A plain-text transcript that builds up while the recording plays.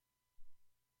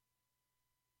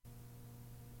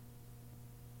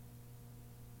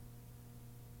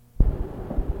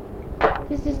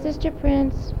This is Sister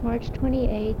Prince, March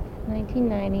 28th,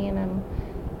 1990, and I'm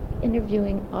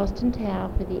interviewing Austin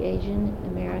Tao for the Asian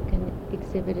American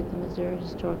exhibit at the Missouri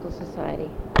Historical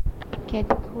Society.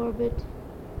 Katharine Corbett,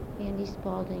 Andy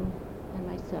Spaulding, and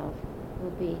myself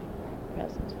will be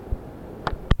present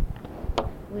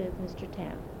with Mr.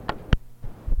 Tao.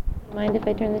 Mind if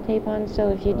I turn the tape on so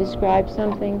if you describe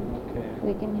something,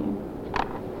 we can hear?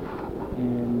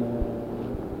 And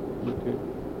you could,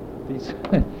 these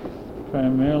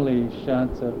primarily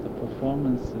shots of the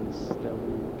performances that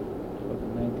we, for the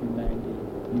 1990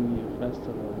 New Year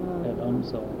Festival at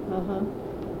UMSL.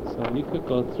 So you could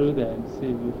go through that and see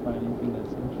if you find anything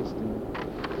that's interesting.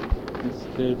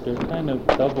 They're kind of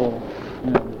double,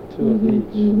 two of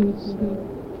each.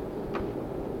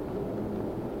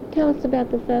 Tell us about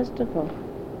the festival.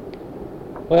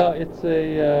 Well, it's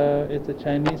a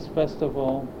Chinese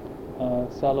festival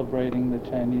celebrating the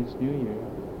Chinese New Year.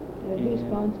 Who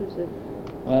sponsors it?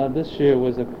 Well, this year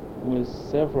was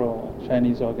several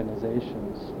Chinese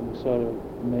organizations who sort of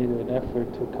made an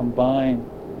effort to combine.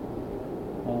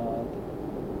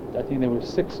 I think there were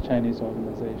 6 Chinese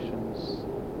organizations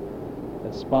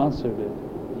that sponsored it,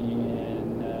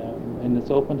 and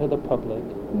it's open to the public.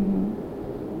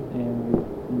 And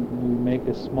we make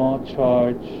a small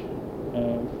charge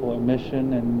for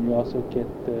admission, and you also get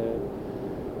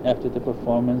after the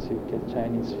performance you get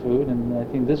Chinese food. And I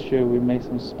think this year we made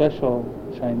some special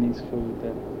Chinese food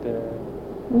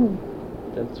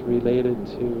that's related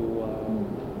to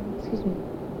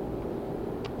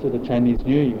to the Chinese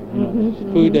New Year.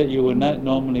 Food that you would not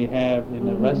normally have in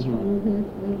a restaurant.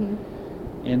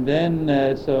 And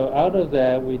then so out of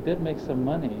that we did make some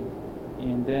money.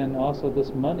 And then also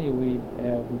this money we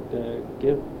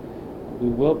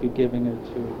will be giving it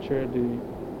to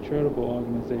charitable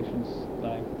organizations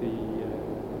like the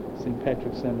St.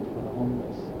 Patrick's Center for the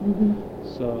Homeless.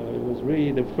 So it was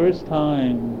really the first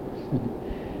time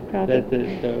that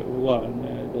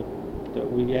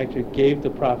that we actually gave the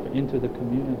profit into the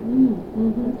community.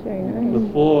 That's very nice.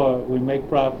 Before we make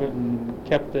profit and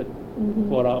kept it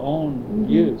for our own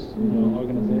use,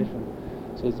 organization.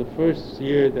 So it's the first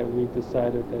year that we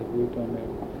decided that we're going to,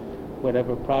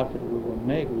 whatever profit we will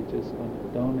make, we're just going to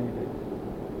donate it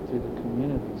to the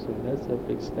community. So that's a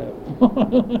big step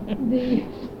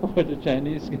for the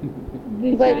Chinese.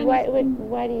 But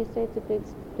why do you say it's a big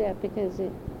step? Because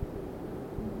it.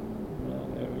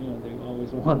 Well, they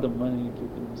always want the money to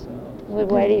keep themselves. Well,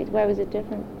 why was it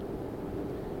different?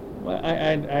 Well,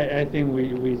 I think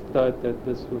we thought that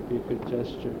this would be a good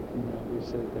gesture. We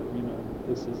said that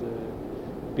this is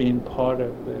being part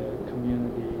of the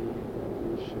community, that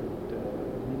we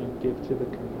should give to the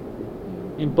community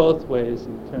in both ways.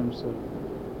 In terms of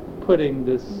putting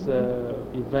this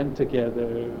event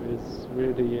together is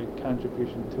really a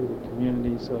contribution to the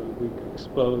community, so we could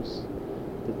expose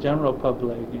the general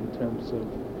public in terms of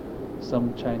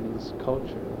some Chinese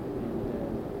culture,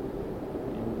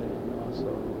 and then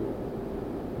also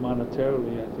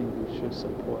monetarily, I think we should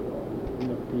support or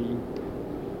be.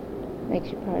 Makes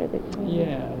you part of the community.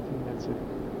 Yeah, I think that's it.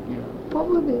 What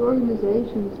were the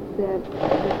organizations that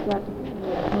got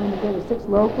together? 6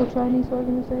 local Chinese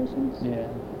organizations? Yeah,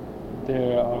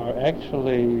 there are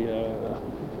actually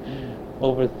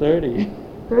over 30.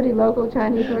 30 local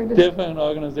Chinese organizations? Different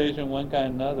organizations, one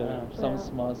kind or another. Some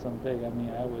small, some big. I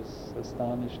mean, I was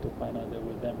astonished to find out there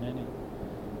were that many.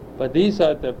 But these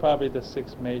are probably the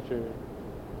 6 major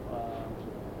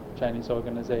Chinese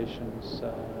organizations.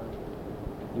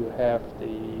 You have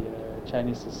the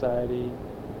Chinese Society,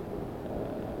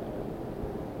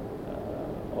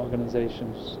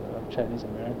 organizations of Chinese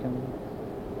American,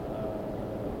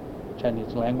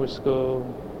 Chinese Language School,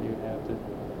 you have the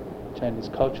Chinese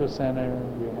Cultural Center,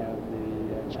 you have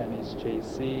the Chinese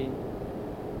JC,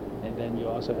 and then you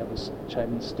also have a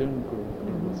Chinese student group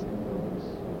in those.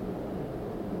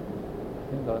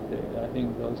 I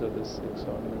think those are the 6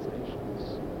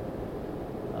 organizations.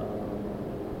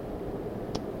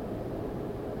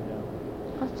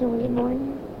 Austin, were you born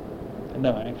here?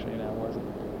 No, actually, I wasn't.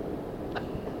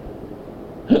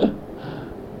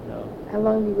 No. How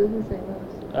long have you lived in St.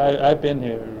 Louis? I've been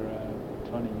here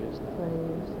 20 years now. 20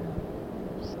 years now.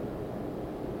 So.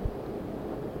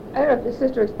 I don't know if the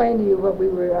sister explained to you what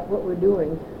we're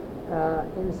doing,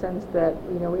 in the sense that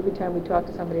every time we talk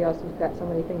to somebody else who's got so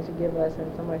many things to give us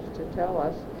and so much to tell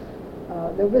us,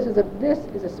 this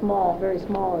is a small, very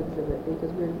small exhibit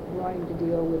because we're wanting to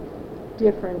deal with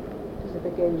different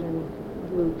Pacific Asian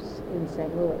groups in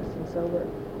St. Louis, and so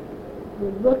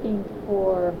we're looking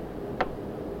for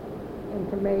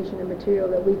information and material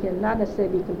that we can not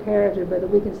necessarily be comparative, but that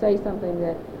we can say something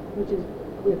that which is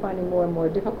we're finding more and more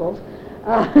difficult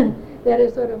that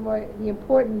is sort of more the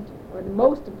important or the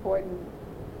most important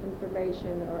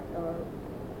information or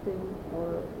thing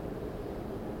or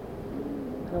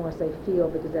I don't want to say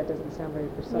field because that doesn't sound very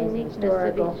precise and Uniqueness of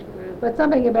historical. each group. But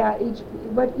something about each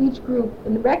group,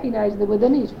 and recognize that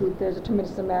within each group there's a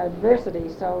tremendous amount of diversity,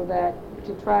 so that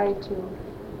to try to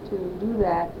do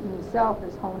that in itself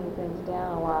is honing things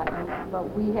down a lot. But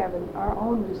we have our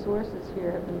own resources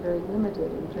here have been very limited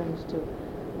in terms of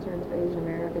Asian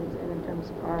Americans and in terms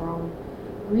of our own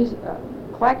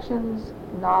collections,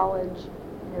 knowledge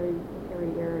in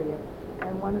every area.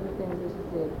 And one of the things, this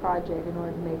is a project in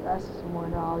order to make us more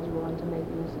knowledgeable and to make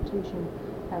the institution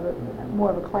have more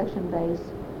of a collection base,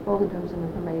 both in terms of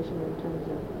information, in terms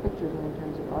of pictures, and in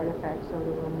terms of artifacts, so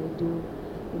that when we do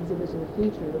exhibits in the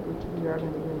future, which we are going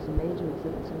to be doing some major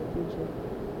exhibits in the future,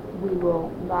 we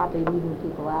will not be leaving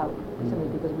people out simply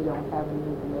because we don't have any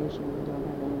information, we don't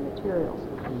have any materials.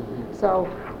 So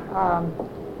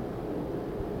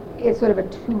it's sort of a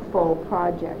twofold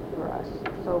project for us.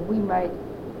 So we might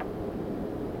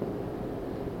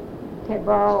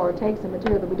borrow or take some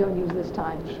material that we don't use this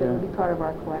time, so it will be part of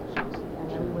our collections. And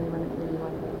then we want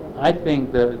to I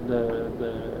think the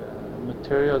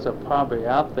materials are probably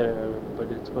out there, but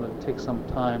it's going to take some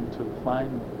time to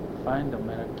find them.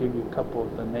 And I'll give you a couple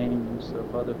of the names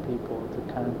of other people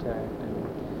to contact. And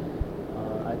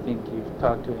I think you've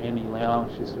talked to Annie Leong.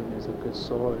 She certainly is a good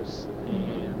source.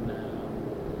 And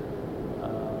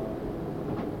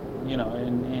you know,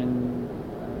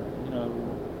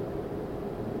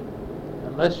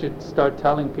 unless you start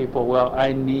telling people, well,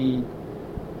 I need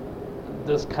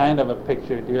this kind of a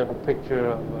picture. Do you have a picture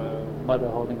of a mother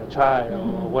holding a child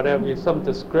or whatever, some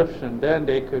description, then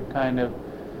they could kind of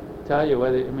tell you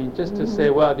whether, I mean, just to say,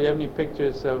 well, do you have any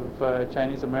pictures of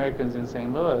Chinese Americans in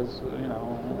St. Louis, you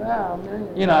know? Wow,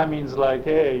 you know, I mean, it's like,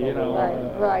 hey, you know,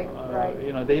 right.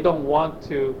 You know, they don't want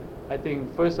to. I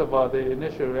think, first of all, the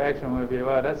initial reaction would be,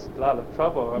 well, that's a lot of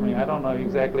trouble. I mean, I don't know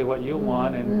exactly what you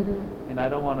want, and I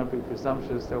don't want to be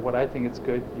presumptuous that what I think is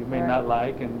good you may not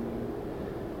like, and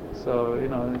so, you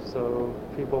know, so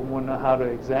people won't know how to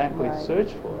exactly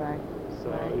search for it. So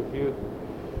if you,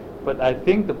 but I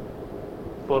think the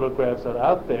photographs that are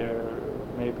out there,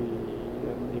 maybe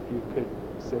if you could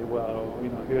say, well, you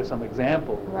know, here's some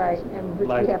examples. Right, and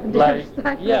like, we happen to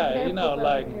have yeah, you know,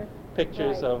 like here.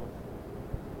 pictures of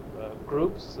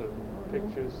groups and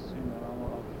pictures, you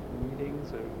know, of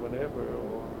meetings or whatever,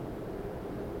 or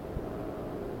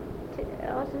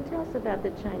Austin, tell us about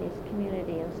the Chinese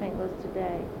community in St. Louis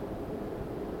today.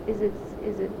 Is it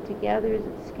together? Is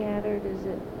it scattered? Is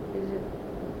it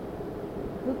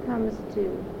who comes to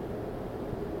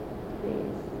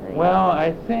these? Well,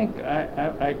 I think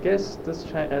I guess the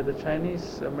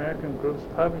Chinese American groups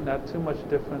probably not too much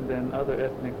different than other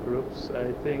ethnic groups.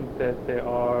 I think that there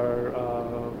are,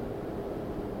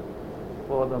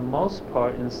 for the most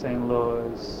part, in St.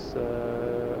 Louis,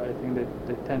 I think that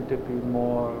they tend to be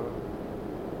more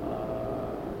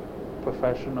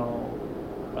professional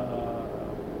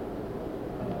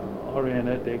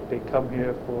oriented. They come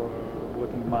here for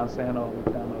working Monsanto,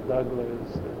 McDonnell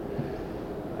Douglas,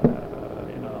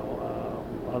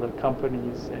 other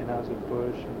companies,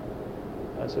 Anheuser-Busch.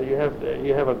 So you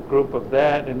have a group of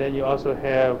that, and then you also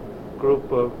have a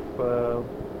group of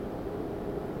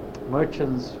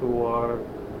merchants who are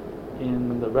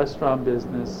in the restaurant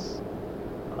business,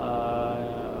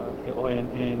 or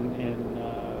in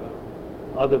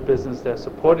other business that's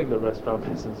supporting the restaurant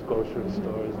business, grocery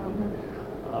stores.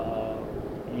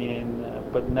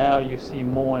 But now you see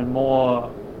more and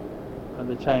more of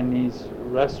the Chinese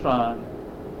restaurant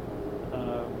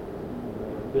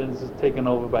business is taken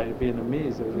over by the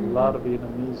Vietnamese. There's a lot of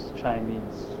Vietnamese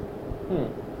Chinese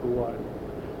who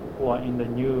are in the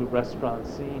new restaurant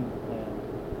scene.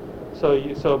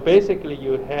 So basically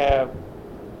you have,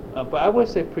 but I would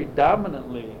say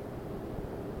predominantly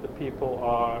the people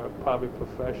are probably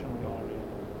professionally oriented,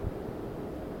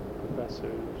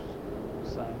 professors,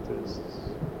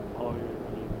 scientists, lawyers,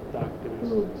 doctors.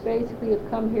 Who basically have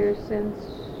come here since.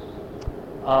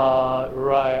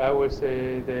 Right, I would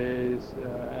say there's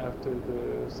after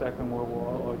the Second World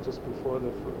War, or just before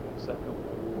the Second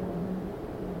World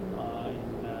War.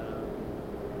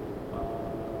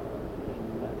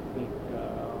 And I think,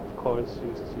 of course,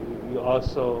 you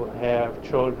also have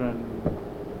children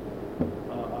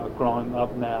growing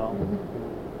up now.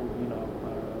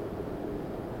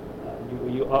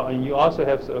 And you also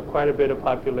have quite a bit of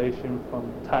population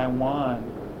from Taiwan,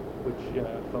 which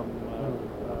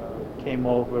came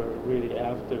over really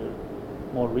after,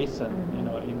 more recent,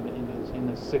 in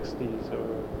the 60s, or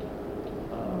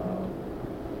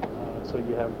so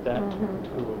you have that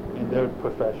group, and they're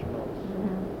professionals.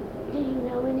 Do you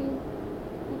know any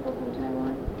people from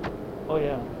Taiwan? Oh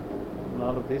yeah, a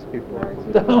lot of these people. A lot of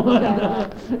people from Taiwan.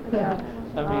 Yeah.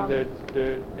 I mean,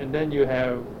 and then you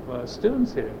have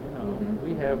students here. You know, Mhm.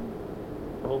 we have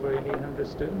over 800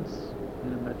 students in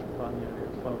the metropolitan area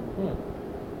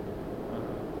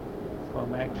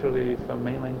from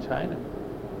mainland China.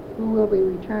 Who will be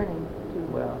returning to?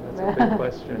 Well, that's a big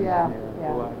question. Yeah,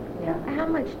 who are- yeah. How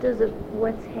much does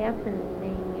what's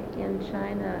happening in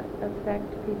China affect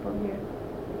people here?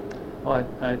 Well,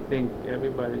 I think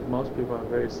most people are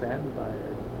very saddened by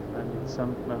it.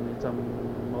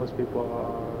 Most people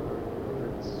are.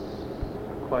 It's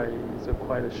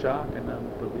quite a shock and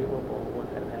unbelievable what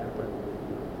had happened.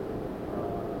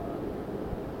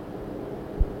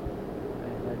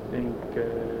 And I think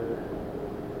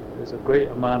there's a great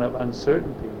amount of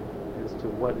uncertainty as to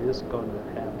what is going to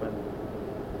happen.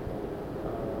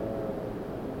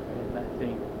 And I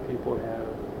think people have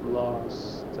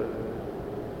lost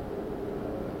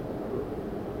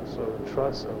sort of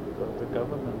trust of the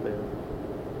government there.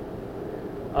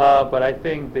 But I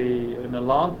think in the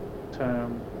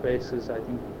long-term basis, I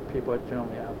think people are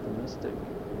generally optimistic.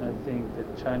 I think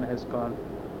that China has gone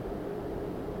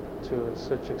to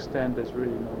such extent there's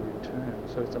really no return.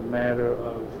 So it's a matter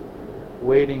of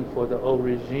waiting for the old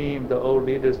regime, the old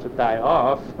leaders to die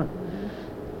off,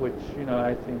 which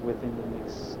I think within the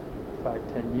next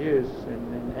 5-10 years,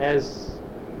 and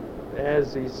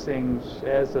as these things,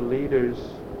 as the leaders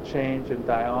change and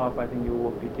die off, I think you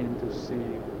will begin to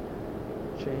see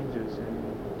changes. And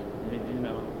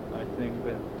I think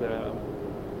that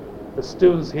the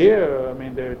students here, I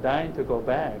mean, they're dying to go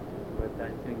back, but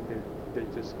I think they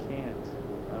just can't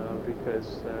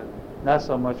because not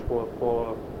so much for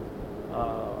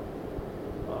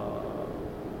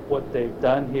what they've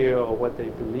done here or what they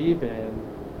believe in,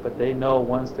 but they know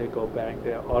once they go back,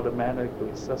 they're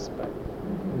automatically suspect.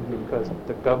 Because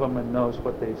the government knows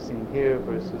what they've seen here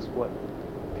versus what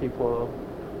people,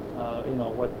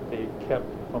 what they kept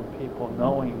from people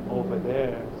knowing over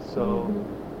there. So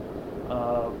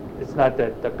it's not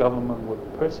that the government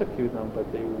would persecute them,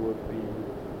 but they would be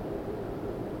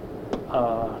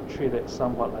treated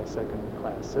somewhat like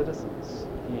second-class citizens.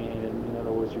 And in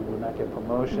other words, you would not get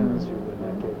promotions, you would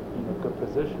not get good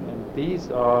position. And these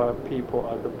are people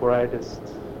are the brightest,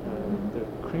 the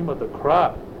cream of the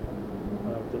crop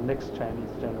of the next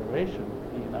Chinese generation.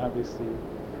 And obviously,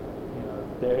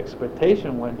 their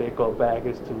expectation when they go back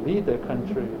is to lead their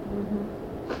country.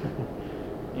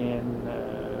 and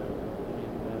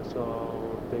so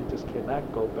they just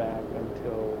cannot go back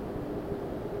until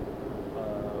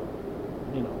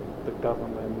the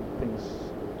government thinks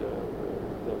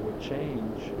that would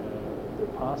change their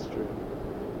posture,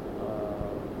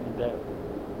 and that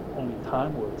only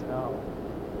time will tell.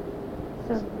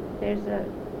 So there's a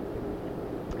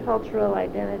cultural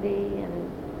identity and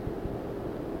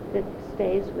that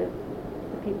stays with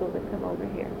the people that come over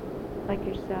here, like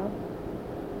yourself?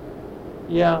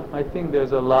 Yeah, I think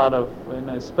there's a lot of, and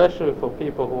especially for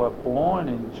people who are born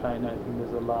in China, I think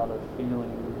there's a lot of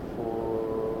feeling for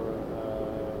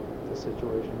the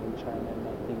situation in China, and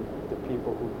I think the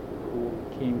people who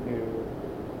came here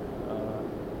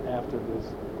after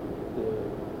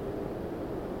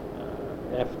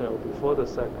after or before the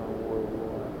Second World War,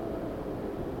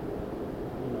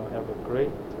 have a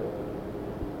great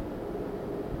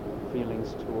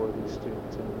feelings toward these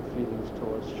students and feelings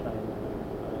towards China.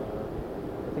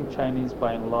 I think Chinese,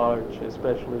 by and large,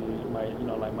 especially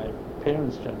like my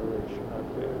parents' generation, are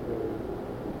very, very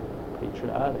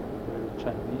patriotic, very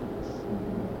Chinese.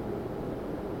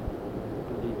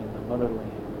 Believe in the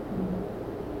motherland.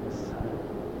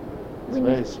 It's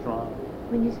very strong.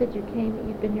 When you said you'd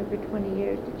been here for 20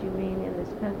 years, did you mean in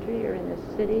this country or in this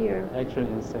city or? Actually,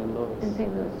 in St. Louis. In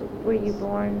St. Louis. Were you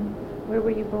born? Where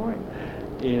were you born?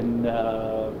 In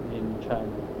China.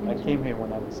 I came here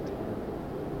when I was 10.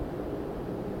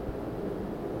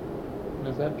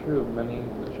 Is that true of many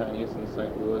of the Chinese in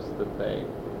St. Louis, that they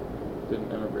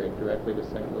didn't immigrate directly to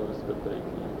St. Louis, but they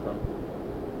came from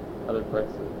other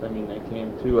parts they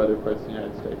came to other parts of the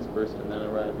United States first and then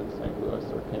arrived in St. Louis,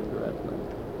 or came direct?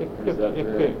 It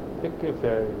could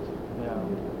vary. Yeah.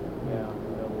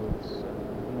 In other words,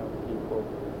 people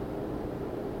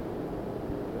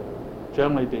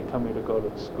generally they come here to go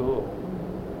to school.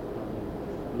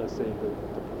 Let's say the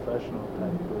professional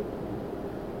type group,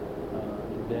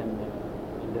 and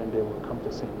then they will come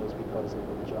to St. Louis because of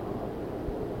a job.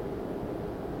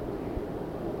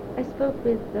 I spoke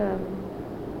with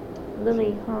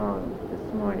Lily Hong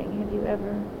this morning. Have you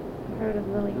ever heard of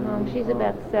Lily Hong? She's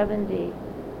about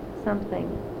 70-something,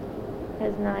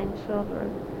 has 9 children.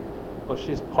 Well,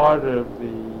 she's part of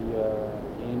the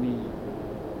Annie.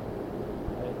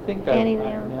 I think Annie I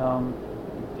Liang.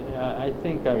 yeah, I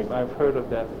think I've heard of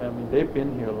that family. They've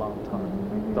been here a long time.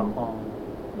 Mhm. The Hong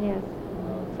Yes.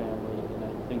 family, and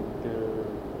I think they're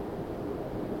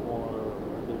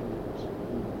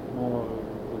more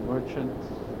the merchants.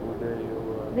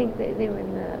 I think they were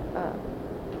in the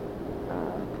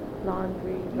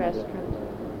laundry restaurant.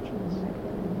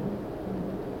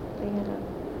 They had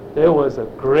a. There was a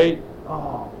great,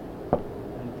 and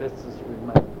this is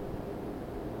remind.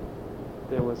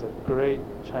 There was a great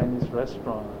Chinese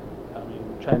restaurant. I mean,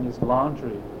 Chinese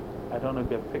laundry. I don't know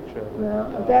if you have a picture of it.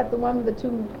 No, is that the one with the two?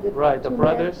 Right, the two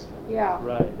brothers? men? Yeah.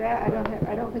 Right. That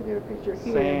I don't think there's a picture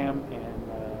here. Sam and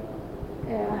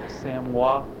Yeah. Sam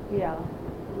Wah. Yeah.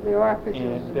 There are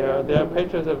pictures. And there are available.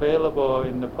 pictures available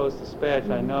in the Post-Dispatch,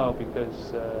 I Mhm. know,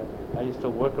 because I used to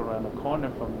work around the corner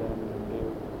from them,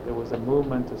 and there was a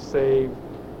movement to save.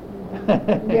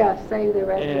 Yeah, save the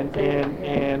restaurant.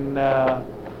 And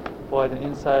boy, the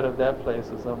inside of that place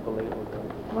is unbelievable.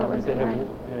 What was they it had,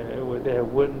 like? they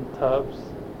had wooden tubs.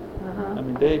 Uh-huh. I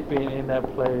mean, they've been in that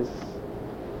place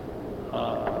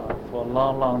for a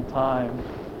long, long time,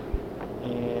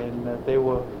 and they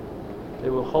were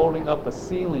holding up a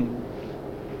ceiling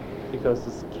because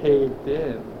it's caved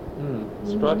in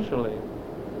structurally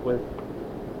with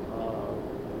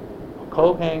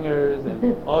coat hangers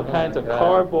and all kinds of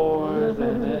cardboards,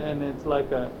 and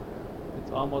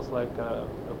it's almost like a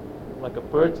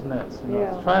bird's nest, you know.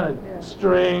 Yeah, It's trying to yeah.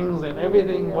 strings and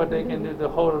everything Yeah. what they can do to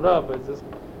hold it up. It just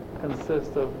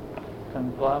consists of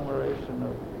conglomeration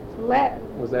of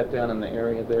Was that down in the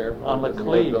area there? on Or just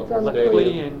Leclee, built on the Leclee. Leclee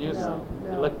stadium? and Newstead.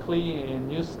 No. Leclee and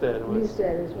Newstead was.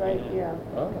 Newstead is right, yeah.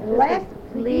 Oh. And last,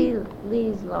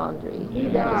 Lee's Laundry. He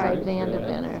That was died. like Van de Yeah,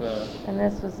 Venner. it's, And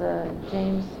this was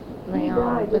James He Leon,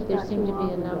 died but just there not seemed too to be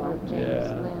a long number ago. of James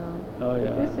Yeah. Leon. Oh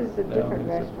yeah. This is a That different one is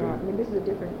a restaurant. I big- mean, this is a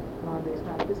different laundry. It's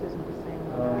not, this isn't the same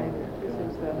one Oh, either. This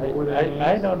is the.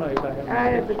 I don't know if I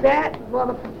have. But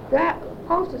that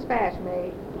Post-Dispatch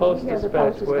may. We have the Post-Dispatch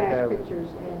would Post-Dispatch have it. pictures,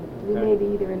 and we Okay. may be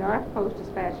either in our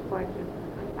Post-Dispatch collection.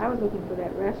 I was looking for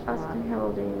that restaurant. Austin, how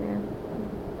old are you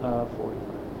now? 40.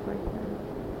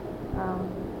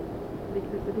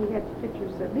 Because we had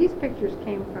pictures, these pictures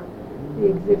came from the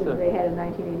exhibit they had in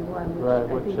 1981, which Right,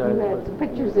 I which think I you had was- some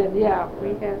pictures in, yeah, we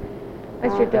have.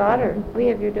 That's your daughter. We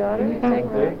have your daughter, is that Okay.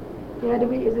 correct? Yeah,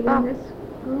 is it Oh. in this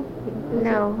group? Is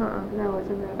No, it? No, it's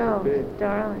in that. Oh, Big.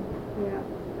 darling.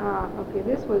 Yeah, okay,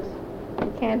 this was the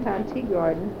Canton Tea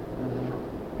Garden,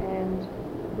 and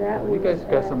that was. You guys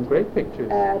got some great pictures.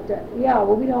 Yeah,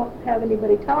 well, we don't have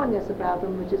anybody telling us about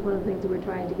them, which is one of the things that we're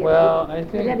trying to get. Well, people- I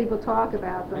think- Let people talk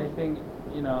about them. I think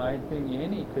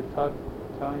Annie could tell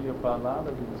you about a lot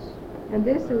of these. And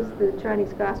this is the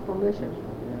Chinese Gospel Mission.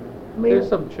 Yeah. We- There's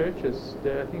some churches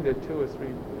there. I think there are 2 or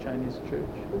 3 Chinese churches.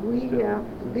 We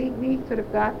sort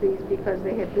of got these because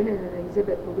they had been in an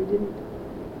exhibit, but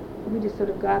we just sort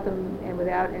of got them and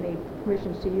without any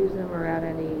permissions to use them or without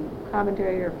any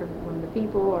commentary or from the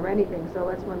people or anything. So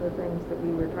that's one of the things that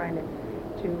we were trying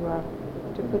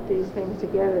to put these things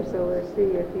together. So we'll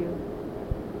see if you.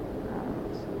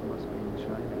 It must be in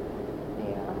China.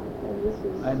 Yeah, and this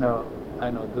is. I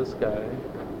know this guy.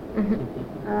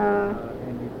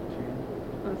 Andy Chin.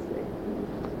 Let's see.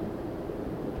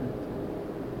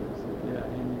 Yeah,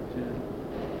 Andy Chin.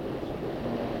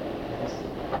 He's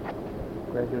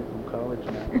graduated from college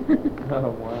now. Oh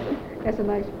wow. That's a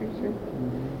nice picture.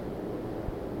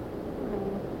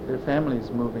 Their family's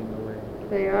moving away.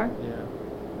 They are. Yeah.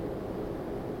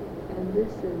 And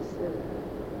this is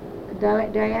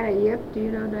Diana Yip. Do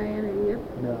you know Diana Yip?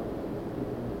 No.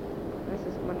 This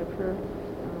is one of her.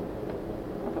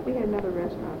 I thought we had another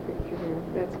restaurant picture here.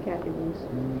 That's Kathy Wu's.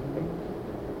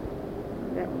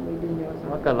 That one we do know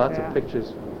something I got lots about. of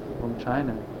pictures from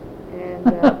China. And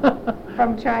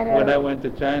from China. When I went to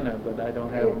China, but I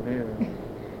don't have them here.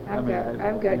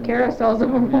 I've got carousels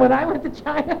of them when I went to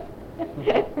China.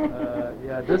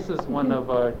 Yeah, this is one of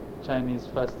our Chinese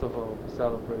festival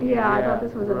celebrations. Yeah, I thought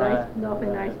this was a nice, right, awfully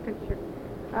right. nice picture.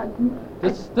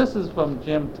 This is from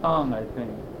Jim Tong, I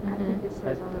think. I think it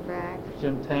says on the back.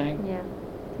 Jim Tang. Yeah.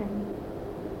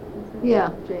 Yeah,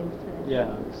 James Tang.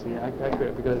 Yeah. See, I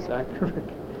could because I could.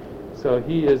 So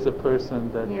he is a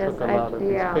person that Yes, took a lot of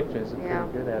these Yeah, pictures and yeah,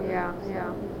 pretty good at yeah, it.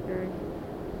 yeah, he's very.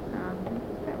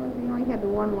 That was, you only had the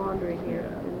one laundry here,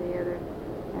 Yeah. and the other,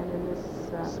 and then this.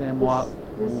 Sam Watt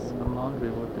This, laundry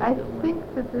would be I good one.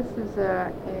 think that this is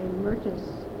a merchants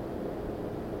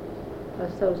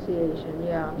association.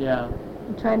 Yeah. Yeah.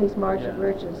 Chinese Yeah.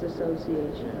 Merchants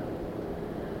Association.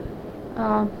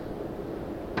 Yeah.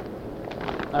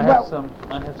 I have some.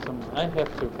 I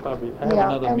have to probably. I have Yeah,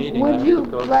 another and meeting. I would have you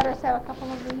to go let to. us have a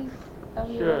couple of these? Of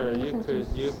your Sure, these you since could.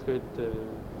 You s- could.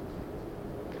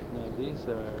 Now these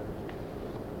are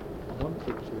one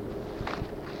picture.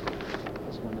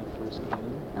 This when I first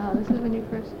came. Oh, this is when you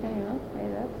first came. Okay,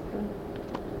 that's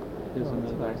Here's Oh,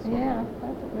 that's another. nice. yeah.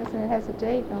 Listen, it has a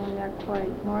date only not quite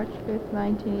March 5th,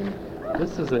 19.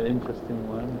 This is an interesting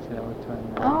one. See how we're trying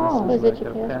to. Oh. This Was it is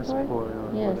your like a passport? passport or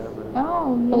Yes. whatever. Oh,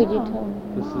 yeah. Oh, you told me.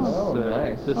 This is. Oh.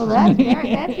 Nice. This Oh, is that's me.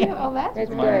 very. That's you. Oh, that's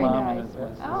That's my very mom nice. and it's my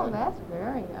Oh, sister. that's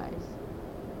very nice.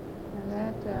 And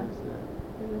that. There's,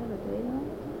 Does it have a date on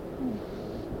it?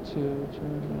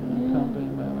 children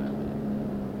accompanied by my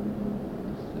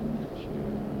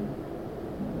signature.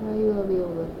 Well, you will be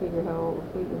able to figure how old,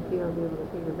 if you'll be able to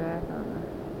figure back on the.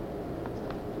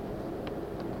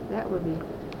 That would be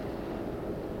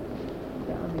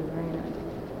very nice to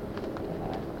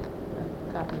have a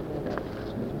copy of that.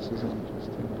 So this is an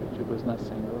interesting picture, but it's not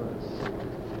St. Louis.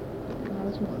 That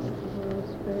was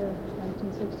World's Fair,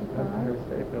 1965. Empire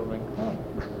State Building. Oh.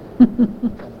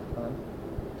 And Kind of fun.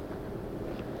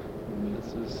 this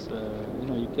is,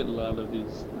 you get a lot of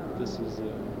these. This is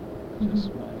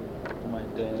just my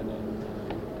dad and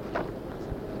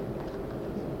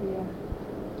Yeah.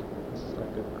 this is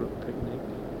like a group picnic.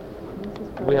 This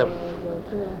is We have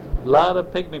probably a lot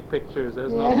of picnic pictures.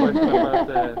 There's no Yeah. question about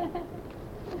that. I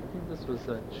think this was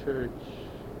a church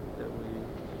that when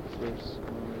we first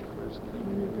came.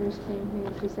 When you first came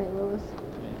here to St. Louis.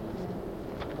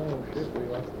 Yeah. Oh, shoot, we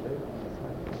lost the date on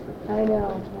this one. I know,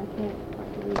 I can't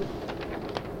quite read it.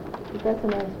 But that's a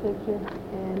nice picture,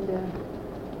 and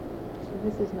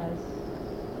this is nice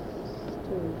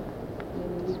too.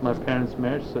 Maybe we It's my can- parents'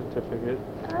 marriage certificate.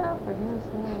 Oh, for heaven's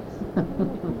sakes.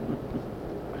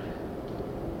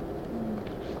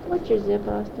 What's your zip,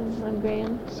 Austin? 1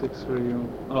 gram?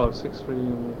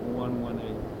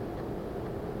 63118.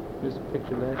 Here's a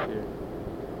picture last year.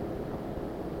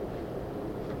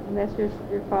 And that's your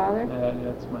father?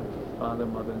 That's my father,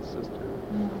 mother, and sister.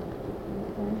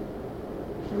 Okay.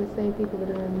 And the same people that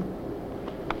are in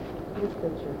this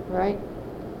picture, right?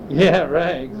 Yeah,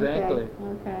 right, exactly.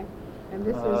 Okay. And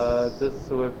this This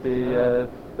would be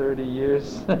 30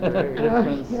 years Very good.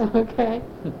 difference. Oh, okay.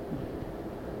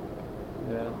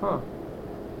 Yeah. Huh.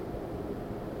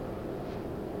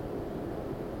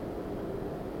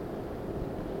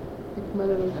 Your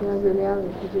mother was younger now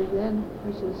than she did then,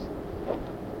 which is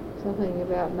something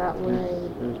about not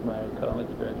wearing. Here's my college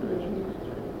graduation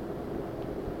picture.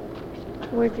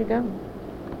 Where'd you go?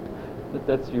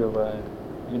 That's U of I,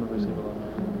 University of Illinois.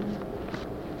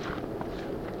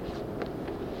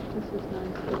 This is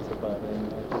nice. That's about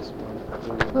it. I just want to.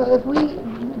 Well, if we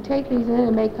take these in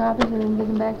and make copies and then give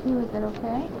them back to you, is that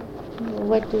okay?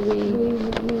 What do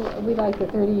We like the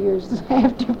 30 years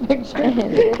after picture.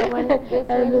 This one, this And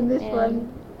then one, this and- one,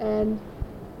 and,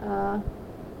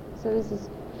 So this is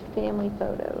family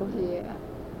photo. yeah.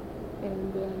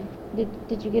 And,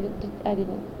 Did you get it? I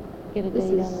didn't get a This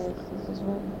date is- on this. This is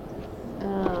one.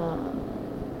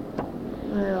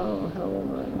 well, how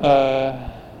old am I?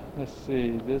 Let's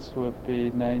see. This would be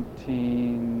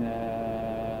 19.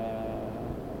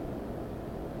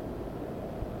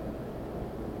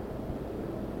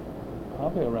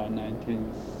 Probably around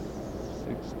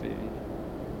 1960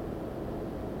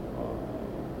 or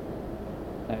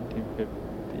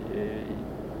 1958.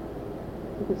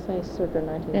 You could say circa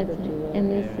That's 1958.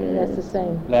 and this Yeah. is. That's the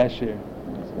same. Last year.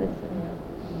 This Yeah, and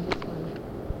this one.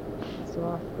 So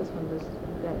this one was,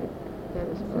 that is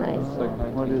Nice. It's like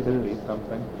What is 1950 this?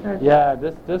 something. Yeah,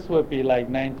 this would be like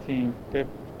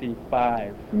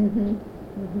 1955. Mm-hmm.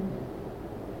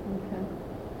 Okay.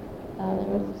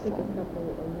 Let's pick a couple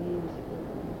of these.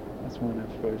 That's when I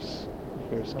first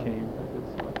came.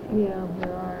 Yeah,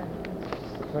 there are.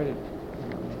 Right.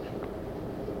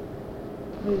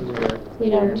 You don't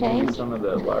Clear. change? Some of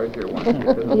the larger ones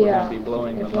because we're Yeah. going to be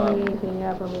blowing If them up. anything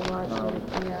up and we want to,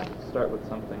 yeah, Start with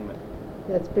something that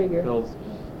that's bigger. fills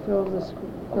Fills a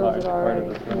it large part of already,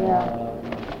 the frame. yeah.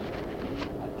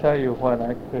 I tell you what,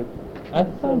 I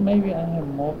thought maybe I had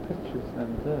more pictures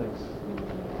than this.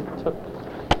 It took,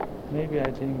 maybe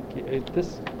I didn't get, it took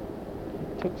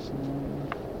some,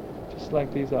 just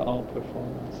like these are all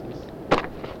performances.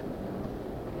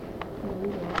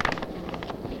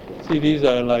 See, these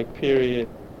are like period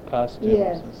costumes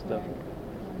Yes, and stuff.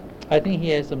 right. I think he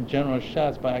has some general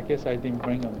shots, but I guess I didn't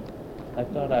bring them. I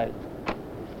thought I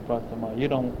brought them out. You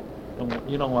don't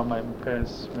want my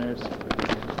parents' marriage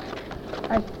certificate.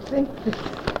 I think this,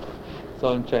 It's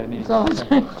all in Chinese. it's all.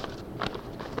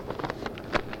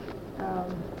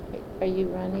 Are you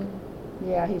running?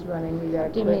 Yeah, he's running, we gotta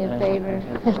Do quit. me a favor.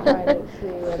 Trying to see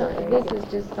whether So I this can- is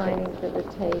just signing for the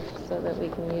tape so that we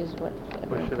can use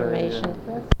whatever Or should I, information.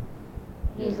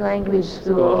 He's yeah. language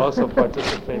Who school. also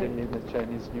participated in the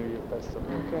Chinese New Year Festival.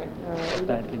 Okay, all right. of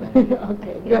 1990.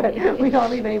 Okay, good. We don't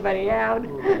leave anybody out.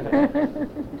 All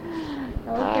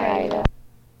right. Okay.